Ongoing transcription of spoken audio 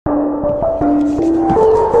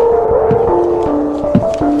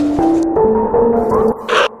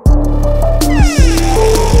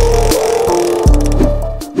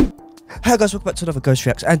guys, welcome back to another Ghost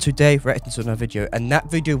Reacts, and today we're reacting to another video, and that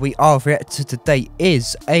video we are reacting to today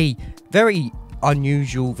is a very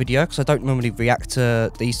unusual video, because I don't normally react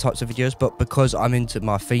to these types of videos, but because I'm into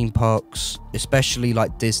my theme parks, especially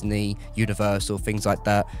like Disney, Universal, things like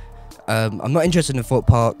that. I'm not interested in Thorpe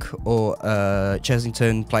Park or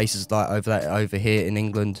Chessington, places like over here in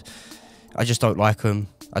England. I just don't like them.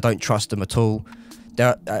 I don't trust them at all.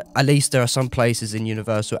 At least there are some places in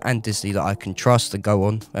Universal and Disney that I can trust and go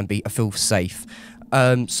on and feel safe.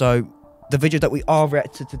 So the video that we are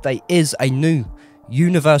reacting to today is a new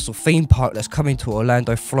Universal theme park that's coming to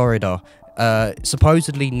Orlando, Florida.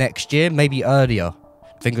 Supposedly next year, maybe earlier.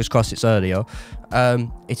 Fingers crossed it's earlier.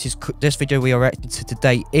 This video we are reacting to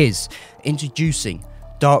today is introducing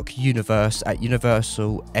Dark Universe at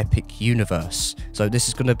Universal Epic Universe. So this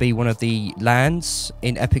is going to be one of the lands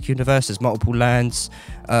in Epic Universe. There's multiple lands.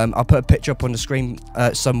 I'll put a picture up on the screen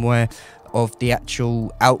somewhere of the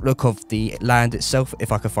actual outlook of the land itself,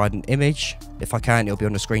 if I can find an image. If I can, it'll be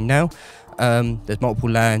on the screen now. There's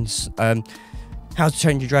multiple lands. How to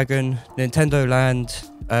Train Your Dragon, Nintendo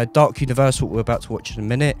Land, Dark Universe, what we're about to watch in a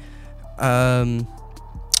minute.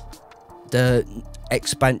 The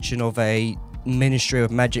expansion of a Ministry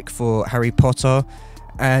of Magic for Harry Potter,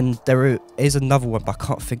 and there is another one, but I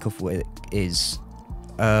can't think of what it is.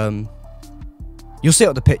 You'll see it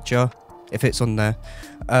on the picture if it's on there.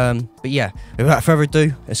 But yeah, without further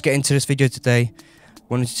ado, let's get into this video today.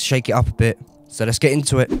 Wanted to shake it up a bit, so let's get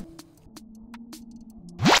into it.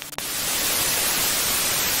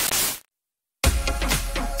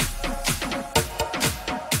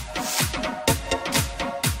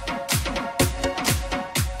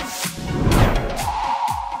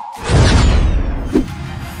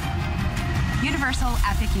 Universal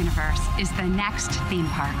Epic Universe is the next theme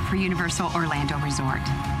park for Universal Orlando Resort,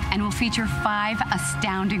 and will feature 5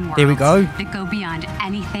 astounding worlds. Here we go. That go beyond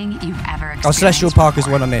anything you've ever experienced. Oh, Celestial Park is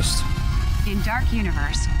before. one I missed. In Dark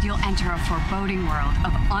Universe, you'll enter a foreboding world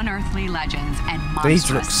of unearthly legends and monstrous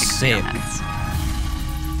These look sick. experiments.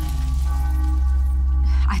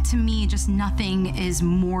 To me, just nothing is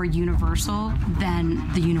more universal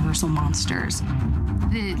than the Universal monsters.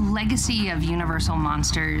 The legacy of Universal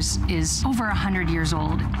Monsters is over 100 years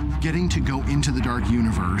old. Getting to go into the Dark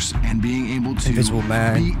Universe and being able to Invisible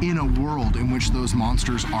Man. be in a world in which those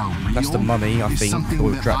monsters are real. That's the Mummy, I is think, something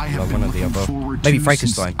or that I Dracula, have one been or the looking other. forward Maybe to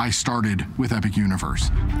Frankenstein. since I started with Epic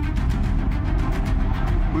Universe.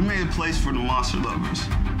 We made a place for the monster lovers.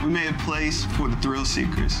 We made a place for the thrill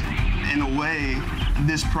seekers. In a way,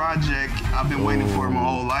 this project I've been waiting for my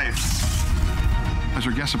whole life. As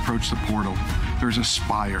our guests approach the portal, there's a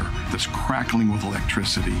spire that's crackling with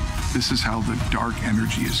electricity. This is how the dark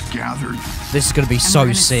energy is gathered. This is going to be And we're so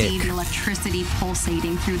gonna sick. see the electricity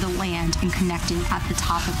pulsating through the land and connecting at the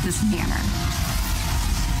top of this manor.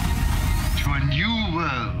 To a new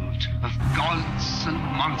world of gods and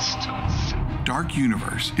monsters. Dark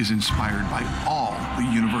Universe is inspired by all the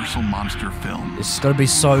Universal Monster films. This is going to be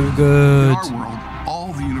so In good. our world,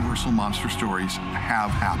 all the Universal Monster stories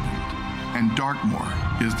have happened. And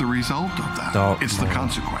Darkmoor is the result of that. It's the Darkmoor.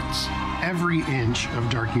 consequence. Every inch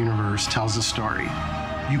of Dark Universe tells a story.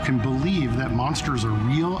 You can believe that monsters are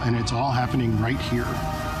real and it's all happening right here.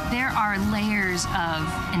 There are layers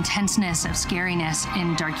of intenseness, of scariness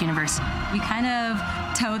in Dark Universe. We kind of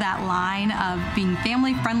toe that line of being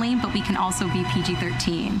family friendly, but we can also be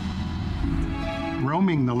PG-13.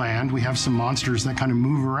 Roaming the land, we have some monsters that kind of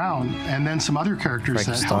move around, and then some other characters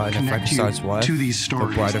that help Frankenstein and connect you Frankenstein's wife. to these The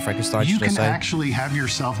stories. Bride of Frankenstein, You should I can say. actually have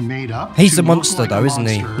yourself made up. He's to the look monster like a though, isn't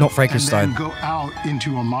he? monster, Not Frankenstein. And then go out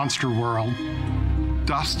into a monster world.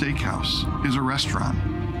 Das Steakhouse is a restaurant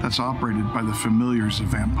that's operated by the familiars of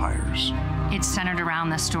vampires. It's centered around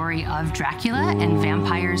the story of Dracula and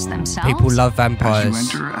vampires themselves. People love As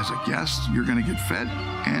vampires. you enter as a guest, you're going to get fed,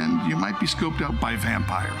 and you might be scoped out by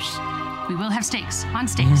vampires. We will have steaks on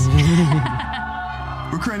steaks.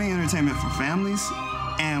 We're creating entertainment for families,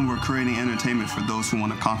 and we're creating entertainment for those who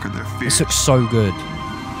want to conquer their fears. This looks so good.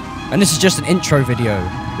 And this is just an intro video.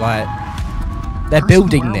 Like, they're Curse of the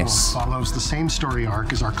building Werewolf this. follows the same story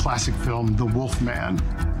arc as our classic film, The Wolf Man.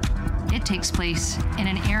 It takes place in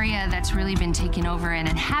an area that's really been taken over and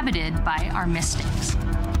inhabited by our mystics.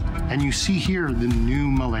 And you see here the new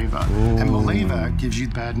Maleva. And Maleva gives you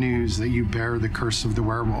bad news that you bear the curse of the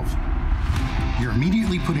werewolf. You're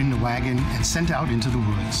immediately put in a wagon and sent out into the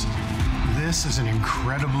woods. This is an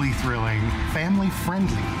incredibly thrilling,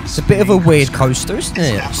 family-friendly. It's a bit of a weird coaster, isn't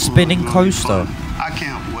it? Spinning coaster. I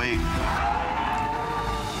can't wait.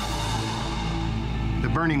 The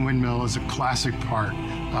burning windmill is a classic part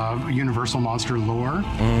of Universal monster lore.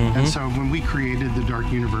 And so when we created the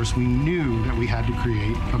Dark Universe, we knew that we had to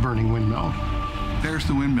create a burning windmill. There's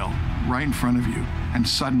the windmill right in front of you, and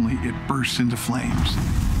suddenly it bursts into flames.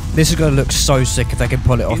 This is going to look so sick if they can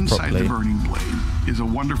pull it off Inside properly. the burning blade is a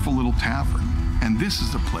wonderful little tavern, and this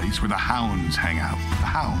is the place where the hounds hang out. The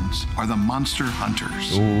hounds are the monster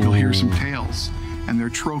hunters. You'll hear some tales, and their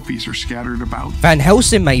trophies are scattered about. Van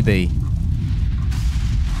Helsing, maybe.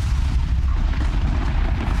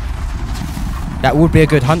 That would be a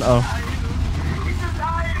good hunter.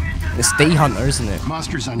 It's the hunter, isn't it?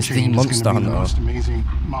 Monsters the Unchained is Monster going to be the Hunter. most amazing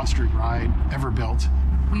monster ride ever built.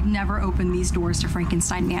 We've never opened these doors to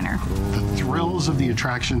Frankenstein Manor. The thrills of the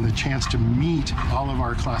attraction, the chance to meet all of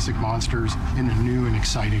our classic monsters in a new and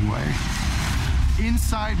exciting way.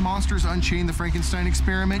 Inside Monsters Unchained, the Frankenstein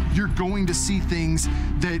experiment, you're going to see things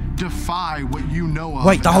that defy what you know of.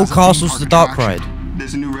 Wait, the whole as a theme castle's park the dark attraction. ride.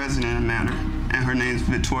 There's a new resident in Manor, and her name's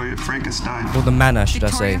Victoria Frankenstein. Or the manor, should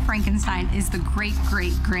Victoria I say. Frankenstein is the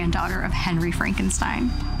great-great-granddaughter of Henry Frankenstein.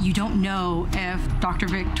 You don't know if Dr.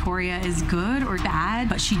 Victoria is good or bad,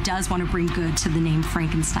 but she does want to bring good to the name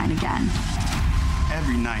Frankenstein again.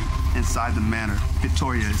 Every night inside the manor,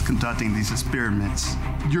 Victoria is conducting these experiments.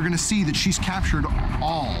 You're going to see that she's captured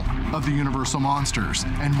all of the Universal monsters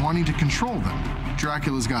and wanting to control them.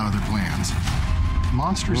 Dracula's got other plans.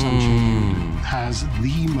 Monsters Unchained has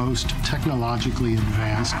the most technologically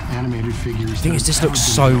advanced animated figures. The thing is, that this have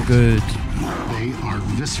looks ever so been built. good. They are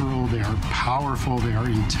visceral, they are powerful, they are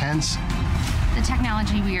intense. The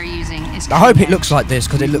technology we are using is I hope it looks like this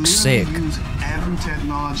because it looks sick. We used every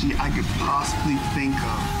technology I could possibly think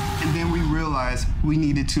of, and then we realized we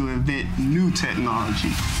needed to invent new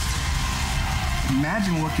technology.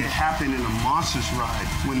 Imagine what could happen in a Monsters ride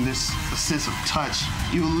when there's a sense of touch.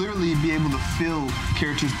 You'll literally be able to feel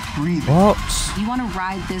characters breathing. What? You want to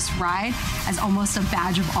ride this ride as almost a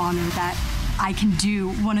badge of honor that I can do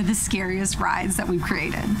one of the scariest rides that we've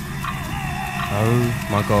created. Oh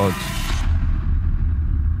my god.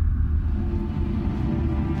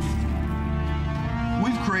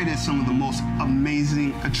 We've created some of the most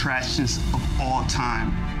amazing attractions of all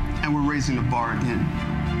time, and we're raising the bar again.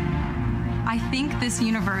 I think this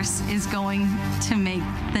universe is going to make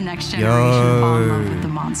the next generation fall in love with the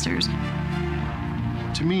monsters.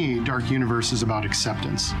 To me, Dark Universe is about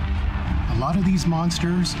acceptance. A lot of these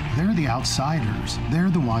monsters, they're the outsiders. They're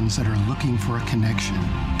the ones that are looking for a connection.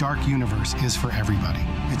 Dark Universe is for everybody.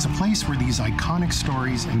 It's a place where these iconic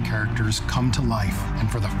stories and characters come to life.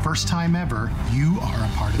 And for the first time ever, you are a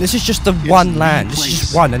part of This it. is just the It's one the land. This is place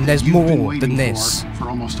just one, and that there's you've been more waiting than this. for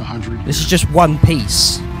almost 100 years. This is just one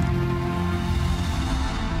piece.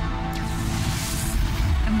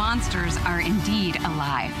 The monsters are indeed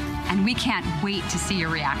alive, and we can't wait to see your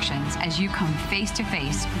reactions as you come face to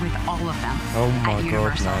face with all of them Oh my at God,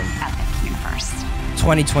 Universal man. Epic Universe.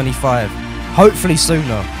 2025. Hopefully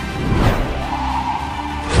sooner.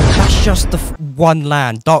 That's just the one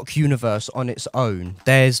land, Dark Universe on its own.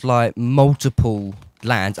 There's like multiple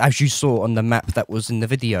lands, as you saw on the map that was in the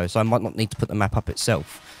video, so I might not need to put the map up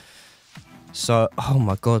itself. So, oh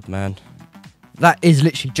my god, man. That is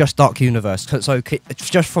literally just Dark Universe. So,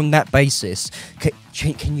 just from that basis,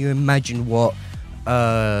 can you imagine what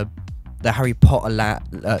the Harry Potter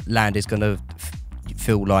land is going to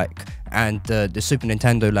feel like? And the Super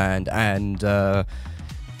Nintendo land, and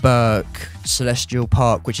Burke Celestial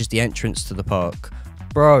Park, which is the entrance to the park.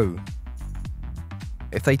 Bro,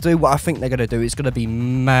 if they do what I think they're going to do, it's going to be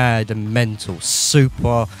mad and mental.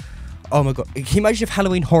 Super. Oh my god. Can you imagine if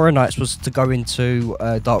Halloween Horror Nights was to go into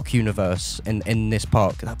Dark Universe in this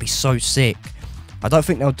park? That'd be so sick. I don't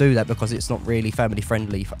think they'll do that because it's not really family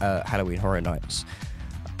friendly, Halloween Horror Nights.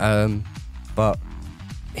 But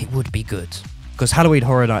it would be good. Because Halloween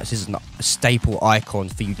Horror Nights is a staple icon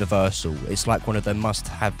for Universal. It's like one of the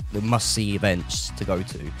must-see events to go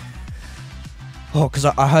to. Oh, because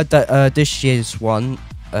I heard that this year's one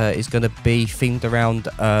is going to be themed around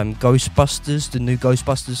Ghostbusters, the new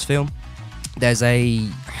Ghostbusters film. There's a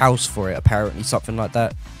house for it, apparently, something like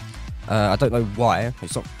that. I don't know why.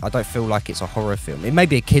 It's not. I don't feel like it's a horror film. It may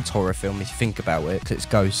be a kids' horror film if you think about it, because it's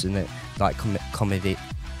ghosts in it, like comedic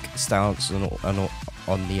stance and all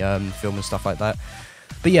on the film and stuff like that.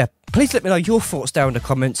 But yeah, please let me know your thoughts down in the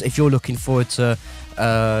comments if you're looking forward to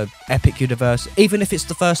Epic Universe. Even if it's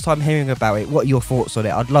the first time hearing about it, what are your thoughts on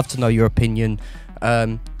it? I'd love to know your opinion.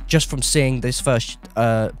 Just from seeing this first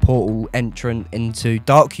portal entrant into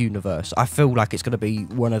Dark Universe, I feel like it's going to be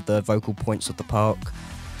one of the vocal points of the park.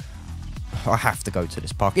 I have to go to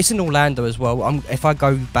this park. It's in Orlando as well. If I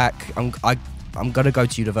go back, I'm gonna go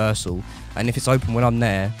to Universal, and if it's open when I'm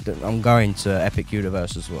there, then I'm going to Epic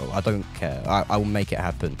Universe as well. I don't care. I will make it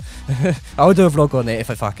happen. I will do a vlog on it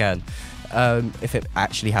if I can, if it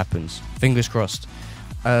actually happens. Fingers crossed.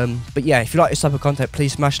 But yeah, if you like this type of content,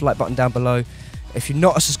 please smash the like button down below. If you're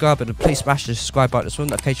not a subscriber, then please smash the subscribe button as well,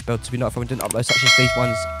 notification bell to be notified when I didn't upload such as these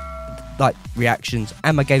ones, like reactions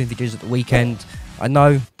and my gaming videos at the weekend. I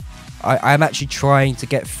know I am actually trying to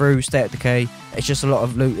get through State of Decay. It's just a lot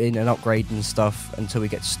of looting and upgrading and stuff until we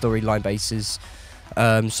get to storyline bases.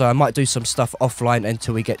 So I might do some stuff offline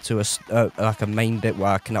until we get to like a main bit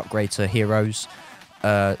where I can upgrade to heroes,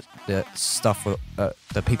 the stuff for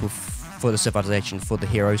the people for the civilization, for the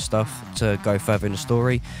hero stuff to go further in the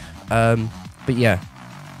story. But yeah,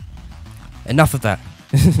 enough of that.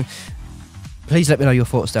 Please let me know your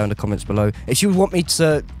thoughts down in the comments below. If you want me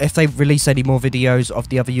to, if they release any more videos of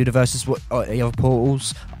the other universes, the other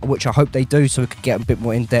portals, which I hope they do, so we could get a bit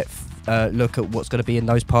more in-depth look at what's going to be in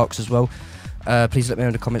those parks as well. Please let me know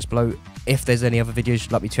in the comments below if there's any other videos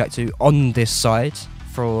you'd like me to react to on this side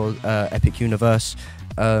for Epic Universe.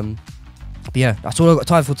 But yeah, that's all I've got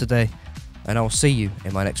time for today, and I'll see you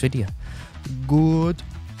in my next video.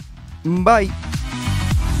 Goodbye.